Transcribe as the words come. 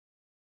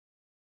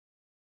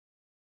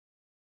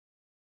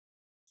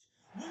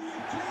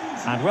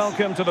And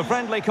welcome to the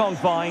friendly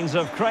confines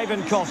of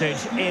Craven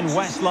Cottage in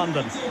West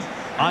London.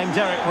 I'm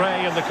Derek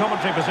Ray in the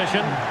commentary position,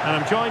 and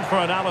I'm joined for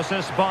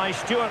analysis by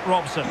Stuart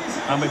Robson.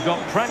 And we've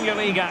got Premier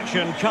League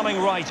action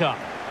coming right up.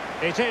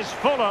 It is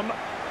Fulham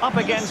up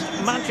against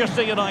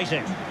Manchester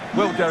United.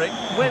 Well, Derek,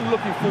 when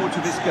looking forward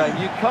to this game,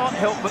 you can't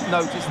help but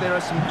notice there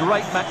are some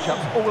great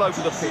matchups all over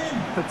the pitch,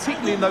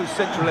 particularly in those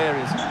central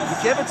areas.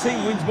 Whichever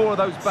team wins more of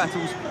those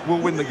battles will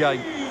win the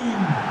game.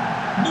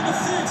 Number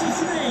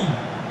 33,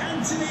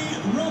 Anthony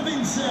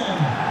Robinson.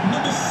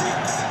 Number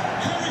 6,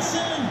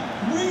 Harrison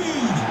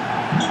Reed.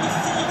 Number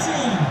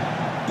 14,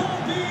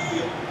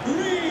 Bobby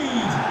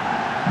Reed.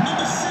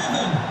 Number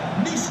 7,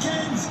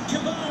 Niskens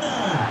Cavano.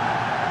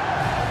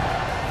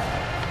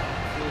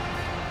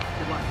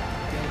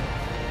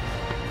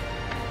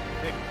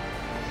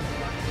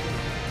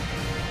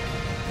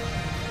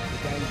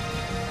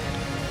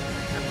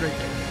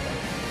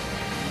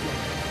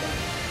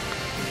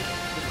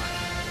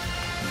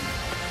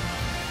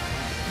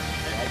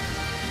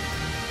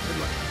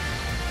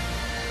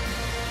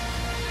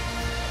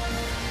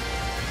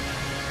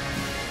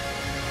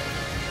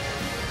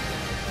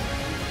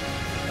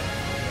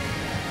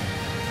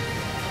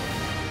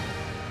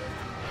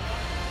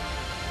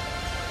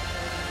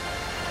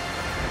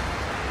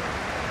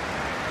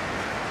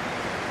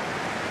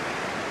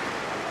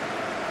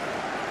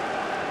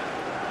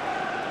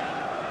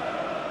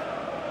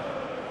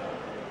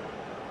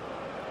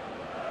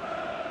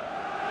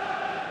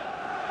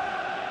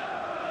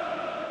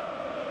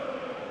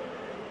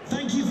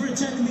 Thank you for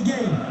attending the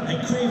game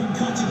at Craven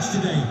Cottage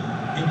today.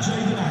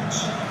 Enjoy the match.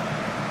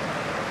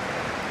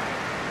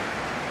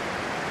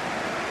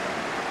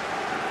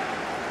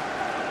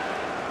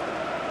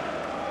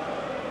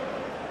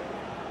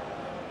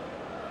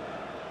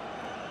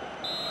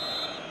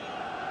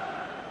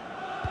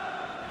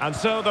 And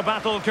so the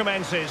battle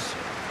commences.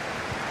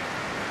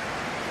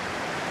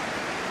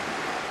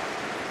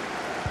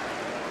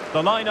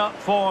 The lineup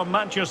for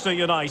Manchester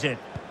United.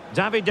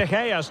 David De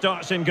Gea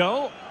starts in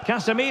goal.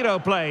 Casemiro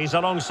plays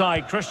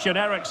alongside Christian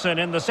Eriksen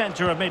in the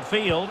centre of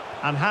midfield,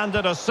 and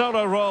handed a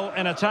solo role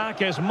in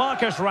attack is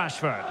Marcus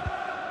Rashford.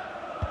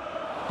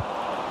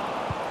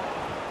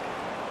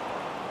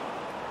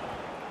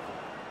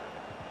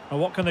 Well,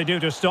 what can they do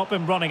to stop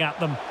him running at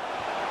them?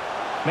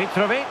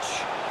 Mitrovic.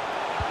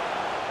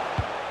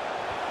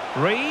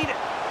 Reed.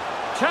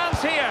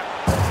 Chance here.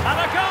 And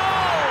a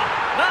goal!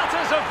 That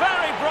is a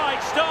very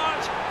bright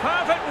start.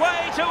 Perfect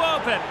way to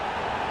open.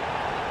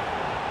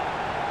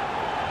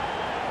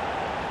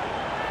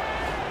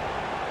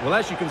 Well,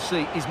 as you can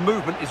see, his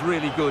movement is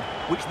really good,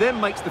 which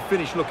then makes the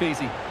finish look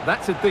easy.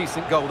 That's a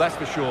decent goal, that's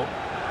for sure.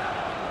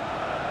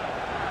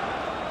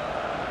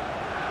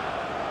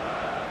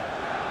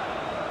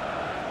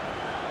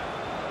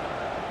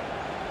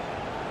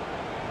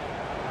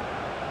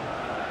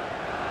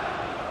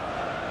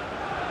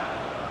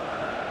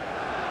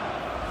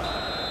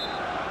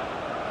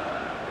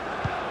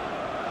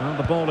 Well,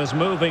 the ball is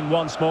moving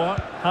once more.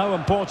 How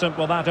important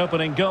will that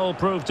opening goal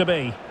prove to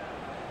be?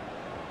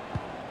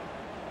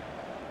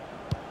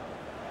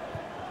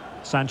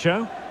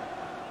 Sancho.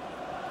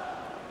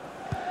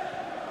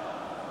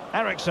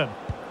 Eriksen.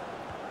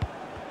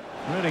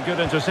 Really good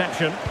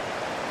interception.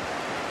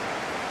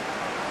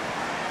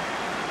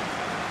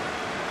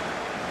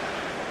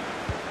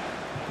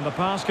 And the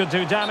pass could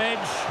do damage,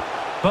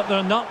 but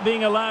they're not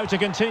being allowed to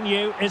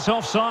continue. It's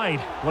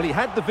offside. Well, he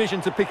had the vision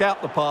to pick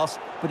out the pass,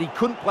 but he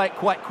couldn't play it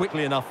quite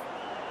quickly enough.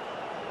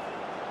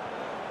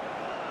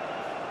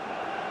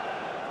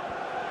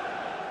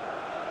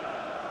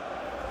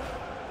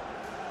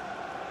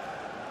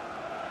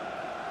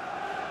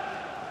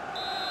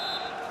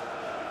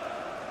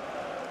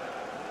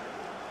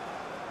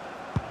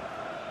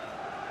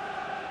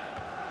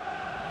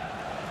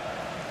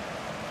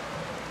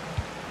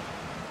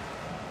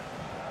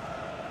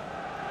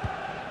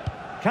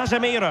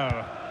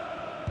 Casemiro.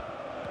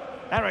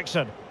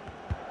 Eriksen.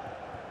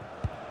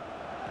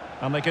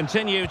 And they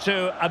continue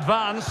to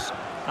advance,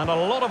 and a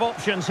lot of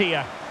options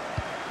here.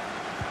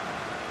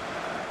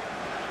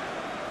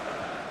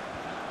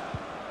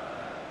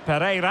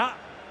 Pereira.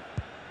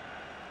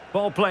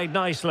 Ball played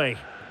nicely.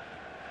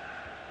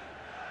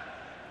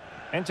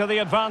 Into the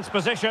advanced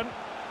position.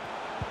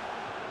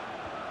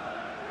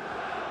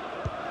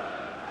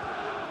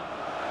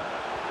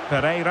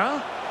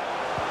 Pereira.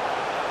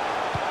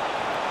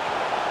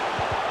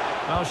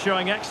 Well,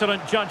 showing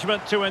excellent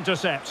judgment to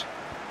intercept.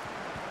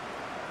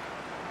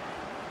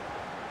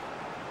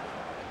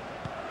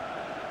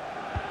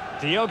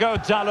 Diogo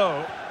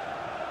Dalot.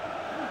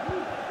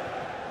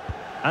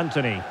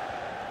 Anthony.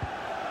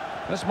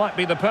 This might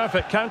be the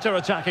perfect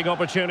counter-attacking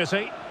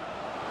opportunity.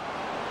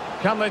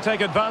 Can they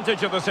take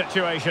advantage of the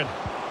situation?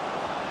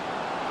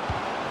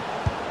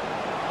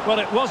 Well,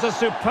 it was a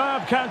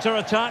superb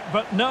counter-attack,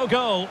 but no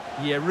goal.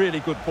 Yeah,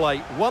 really good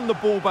play. Won the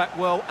ball back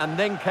well and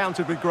then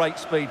countered with great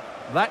speed.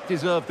 That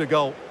deserved a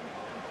goal.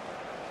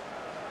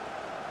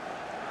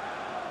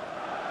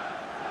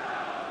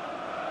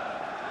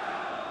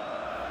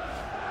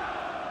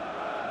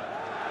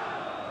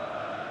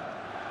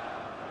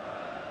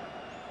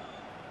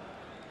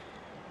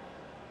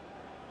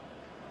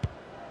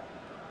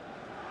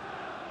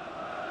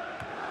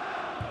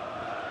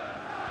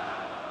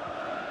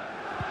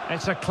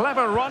 It's a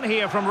clever run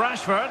here from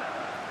Rashford.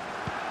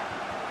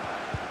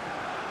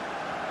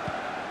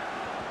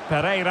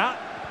 Pereira.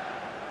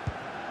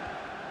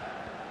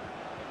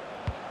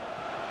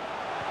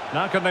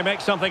 Now can they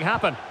make something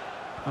happen?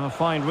 A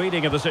fine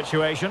reading of the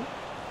situation.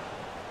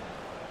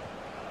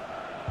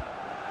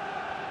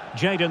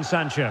 Jadon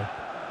Sancho.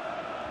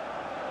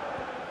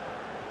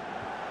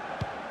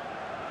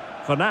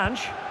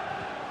 Fernandes.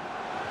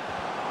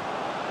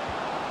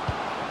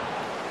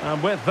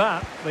 And with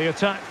that, the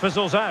attack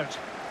fizzles out.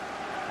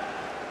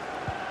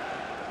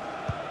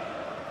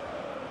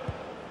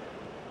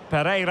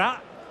 Pereira.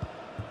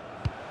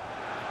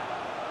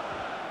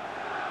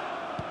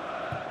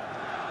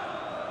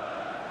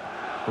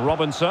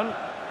 Robinson.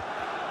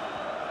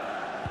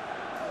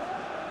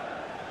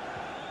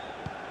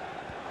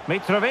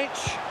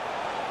 Mitrovic.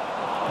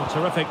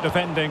 Terrific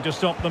defending to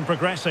stop them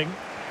progressing.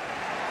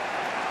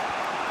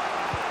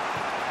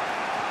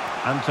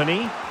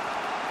 Anthony.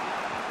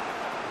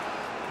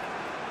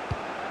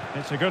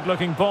 It's a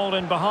good-looking ball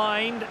in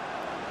behind.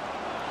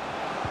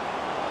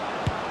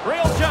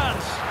 Real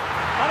chance.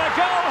 And a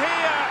goal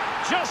here.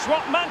 Just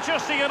what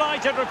Manchester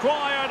United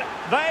required.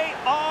 They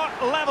are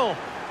level.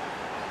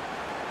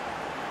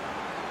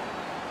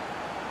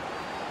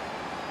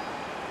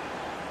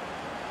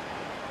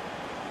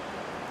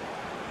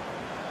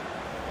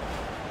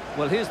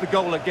 Well, here's the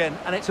goal again,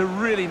 and it's a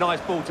really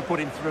nice ball to put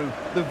him through.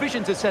 The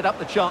vision to set up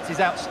the chance is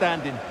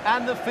outstanding,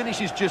 and the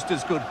finish is just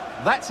as good.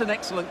 That's an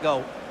excellent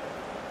goal.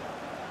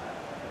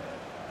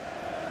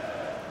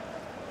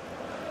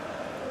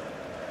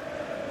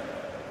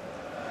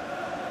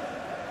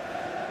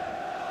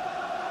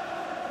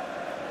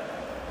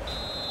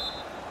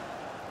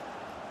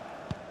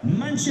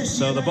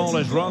 So the ball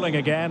is rolling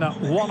again at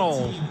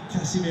 1-1.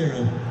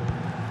 Casemiro.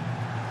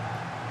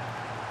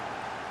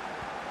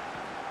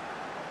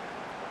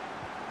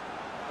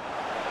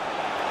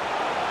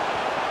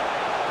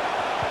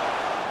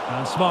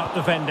 And smart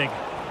defending.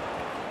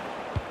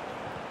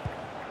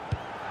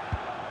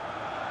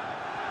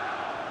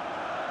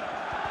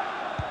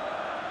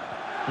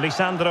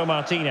 Lisandro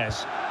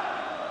Martinez.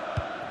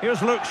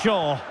 Here's Luke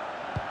Shaw.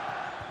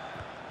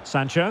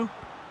 Sancho.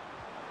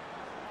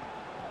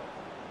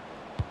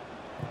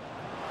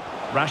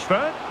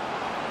 Rashford.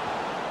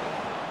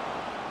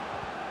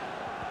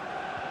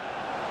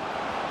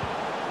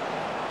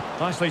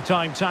 Nicely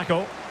timed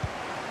tackle.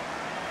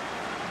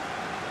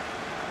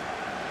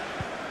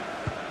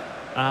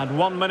 And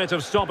 1 minute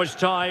of stoppage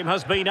time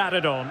has been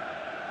added on.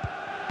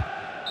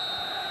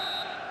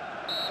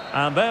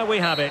 And there we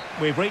have it.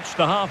 We've reached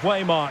the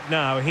halfway mark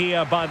now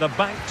here by the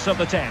banks of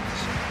the Thames.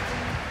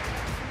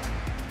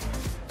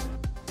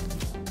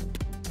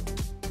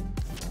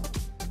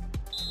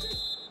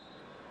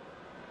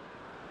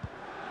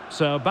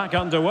 So back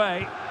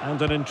underway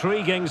and an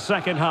intriguing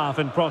second half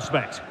in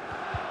prospect.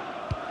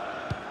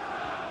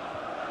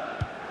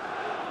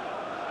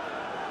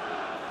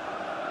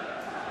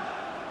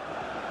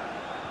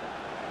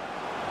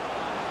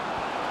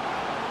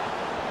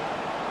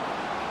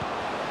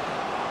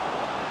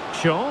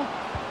 Shaw.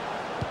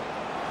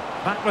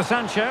 Back with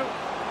Sancho.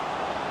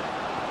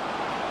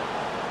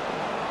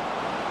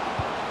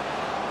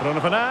 Bruno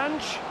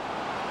Fernandes.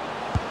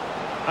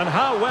 And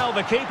how well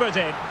the keeper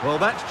did. Well,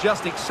 that's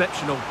just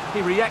exceptional.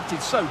 He reacted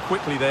so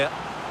quickly there.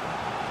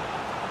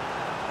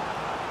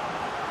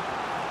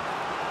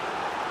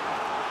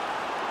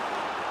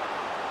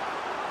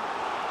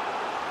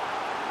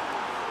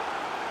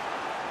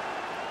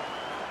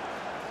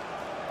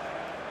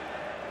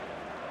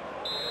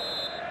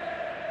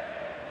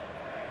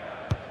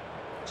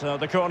 So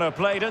the corner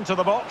played into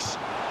the box.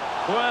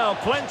 Well,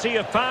 plenty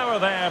of power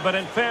there, but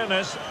in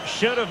fairness,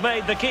 should have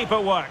made the keeper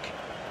work.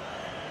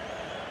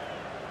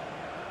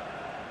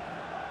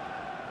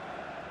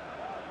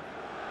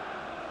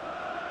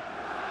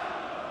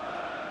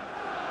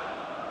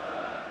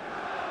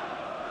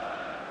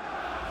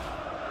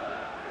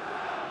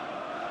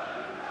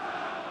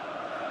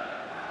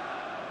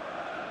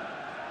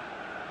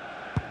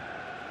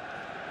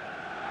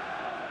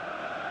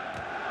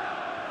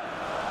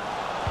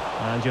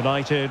 And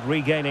United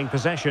regaining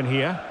possession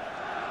here.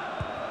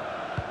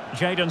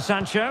 Jadon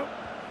Sancho.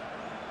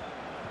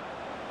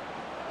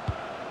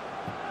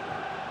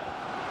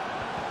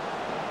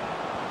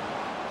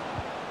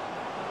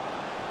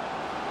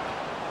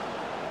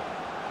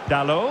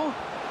 Dalot.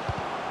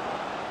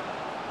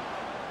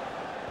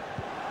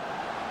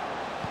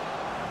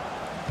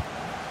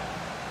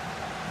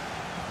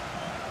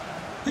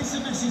 This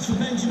is a message for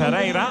Benjamin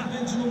Pereira. Walker.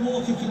 Benjamin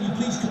Walker, can you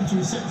please come to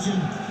reception?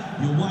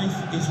 Your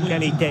wife is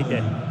waiting for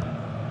you.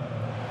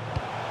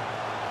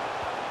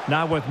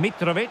 Now with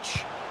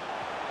Mitrovic.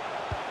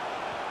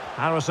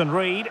 Harrison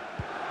Reed.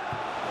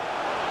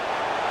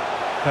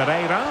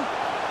 Pereira.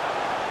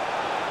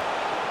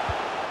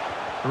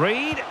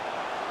 Reed.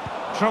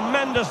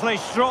 Tremendously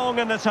strong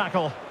in the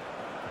tackle.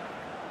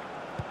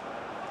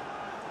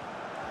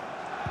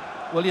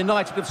 Well,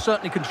 United have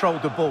certainly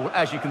controlled the ball,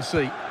 as you can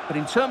see. But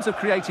in terms of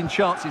creating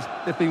chances,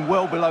 they've been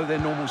well below their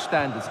normal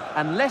standards.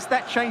 Unless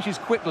that changes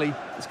quickly,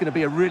 it's going to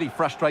be a really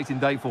frustrating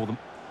day for them.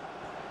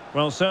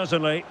 Well,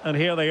 certainly, and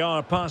here they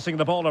are passing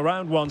the ball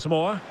around once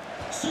more.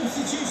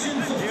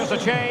 Substitution for Here's a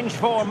change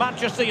for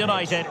Manchester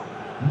United.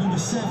 number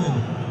 7,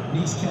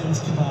 Niskens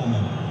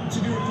Kabama, to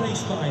be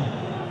replaced by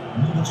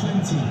number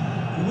 20,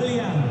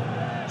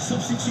 Willian.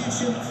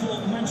 Substitution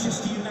for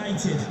Manchester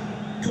United,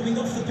 coming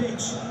off the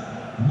pitch,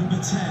 number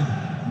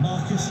 10,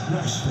 Marcus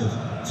Rashford,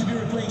 to be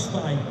replaced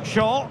by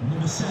Shaw.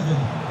 number 7,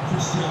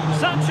 Cristiano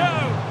Sancho!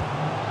 Ronaldo.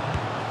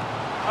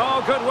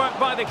 Oh, good work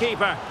by the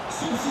keeper.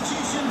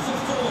 Substitution for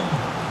Fulham,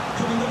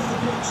 coming off the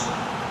pitch,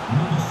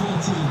 number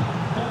 14,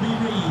 Bobby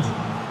Reed,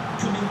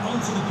 coming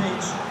onto the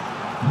pitch,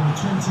 number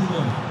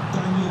 21,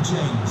 Daniel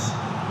James.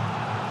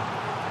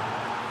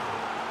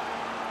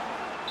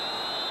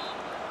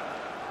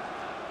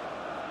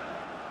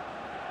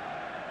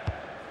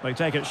 They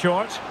take it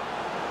short.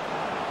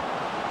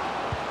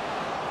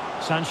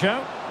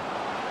 Sancho.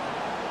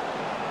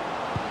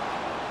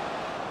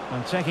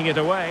 And taking it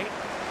away.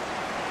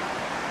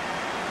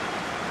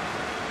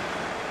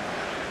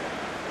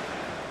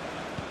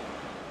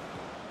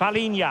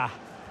 Palinha.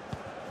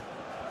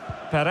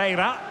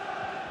 Pereira.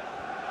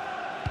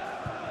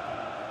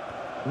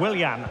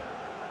 Willian.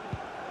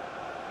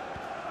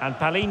 And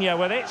Palinha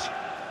with it.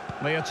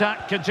 The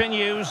attack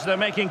continues. They're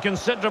making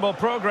considerable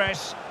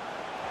progress.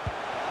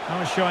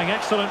 Oh, showing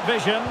excellent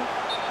vision.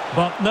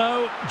 But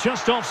no,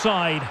 just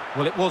offside.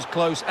 Well, it was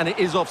close, and it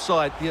is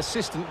offside. The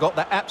assistant got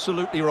that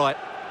absolutely right.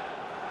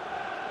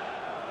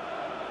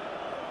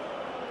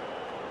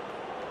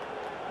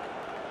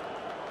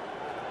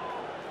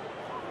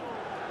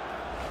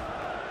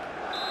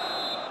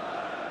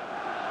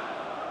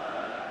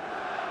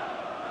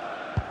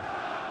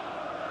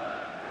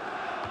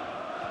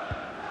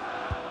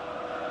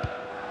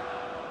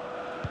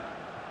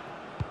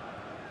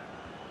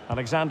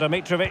 Alexander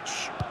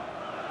Mitrovic.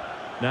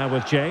 Now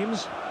with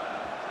James.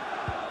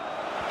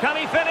 Can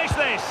he finish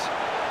this?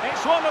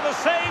 It's one of the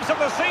saves of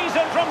the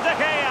season from De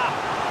Gea.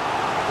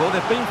 Well,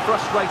 they've been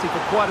frustrated for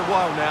quite a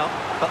while now,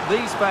 but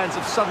these fans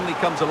have suddenly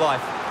come to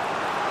life.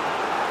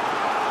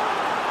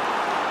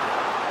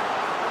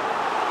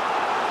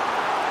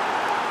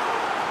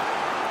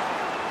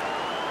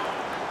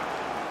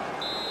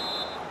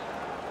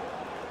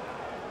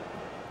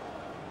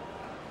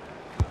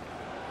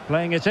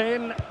 Playing it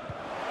in.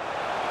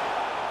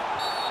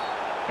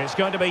 It's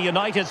going to be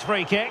United's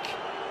free kick.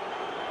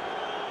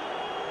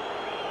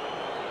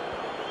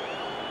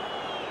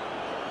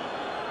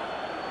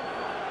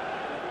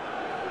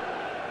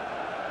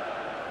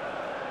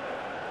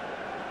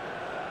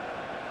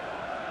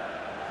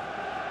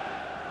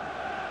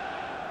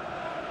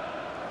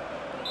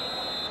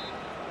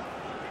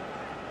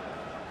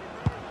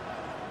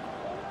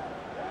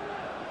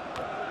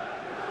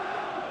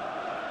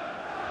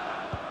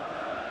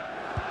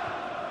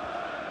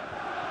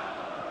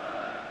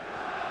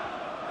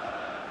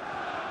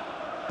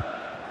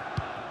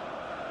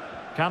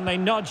 Can they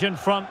nudge in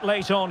front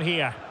late on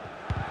here?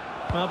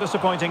 Well,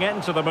 disappointing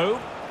end to the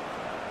move.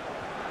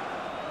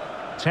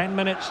 10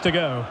 minutes to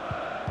go.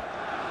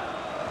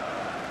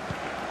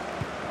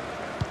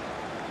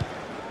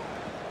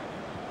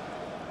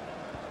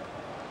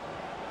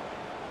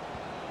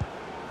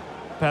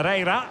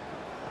 Pereira.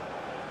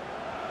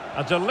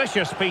 A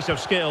delicious piece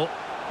of skill.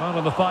 Well,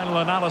 in the final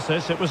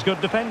analysis, it was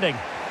good defending.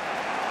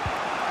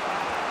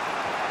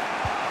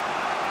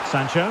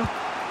 Sancho.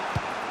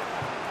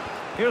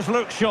 Here's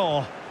Luke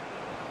Shaw.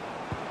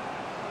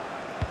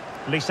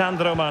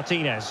 Lisandro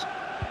Martinez.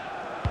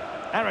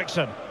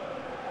 Eriksen.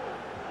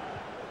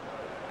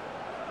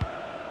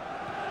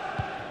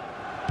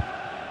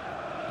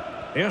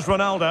 Here's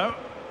Ronaldo.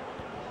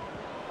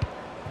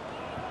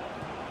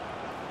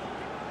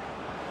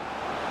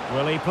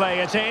 Will he play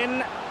it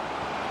in?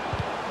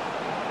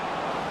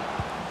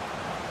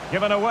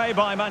 Given away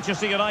by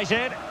Manchester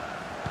United.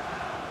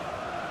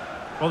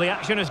 Well, the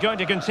action is going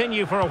to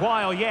continue for a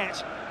while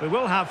yet. We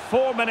will have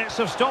 4 minutes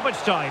of stoppage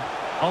time.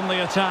 On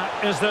the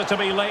attack, is there to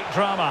be late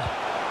drama?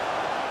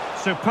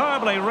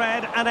 Superbly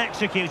read and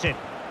executed.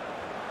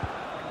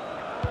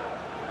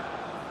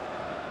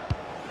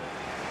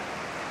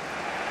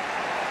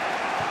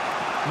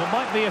 It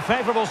might be a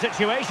favourable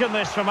situation,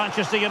 this, for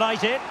Manchester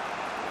United.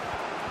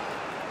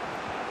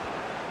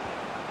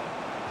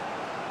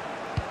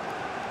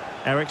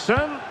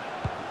 Eriksen.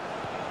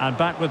 And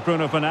back with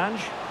Bruno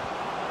Fernandes.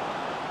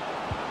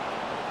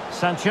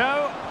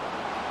 Sancho.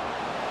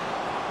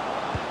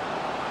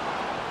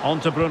 On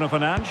to Bruno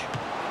Fernandes.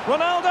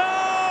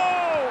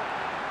 Ronaldo!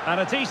 And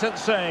a decent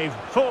save,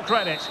 full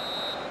credit.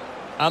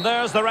 And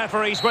there's the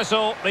referee's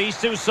whistle. These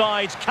two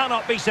sides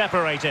cannot be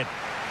separated.